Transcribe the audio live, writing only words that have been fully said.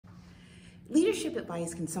Leadership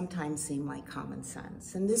advice can sometimes seem like common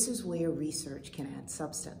sense, and this is where research can add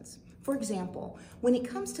substance. For example, when it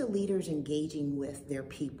comes to leaders engaging with their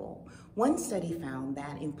people, one study found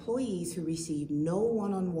that employees who received no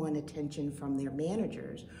one-on-one attention from their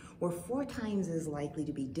managers were 4 times as likely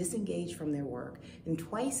to be disengaged from their work and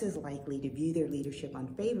twice as likely to view their leadership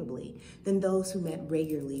unfavorably than those who met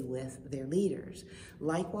regularly with their leaders.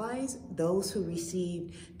 Likewise, those who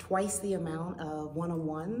received twice the amount of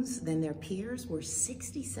one-on-ones than their peers were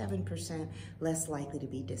 67% less likely to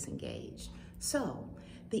be disengaged. So,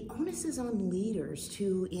 the onus is on leaders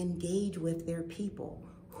to engage with their people.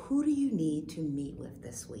 Who do you need to meet with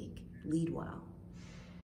this week? Lead well.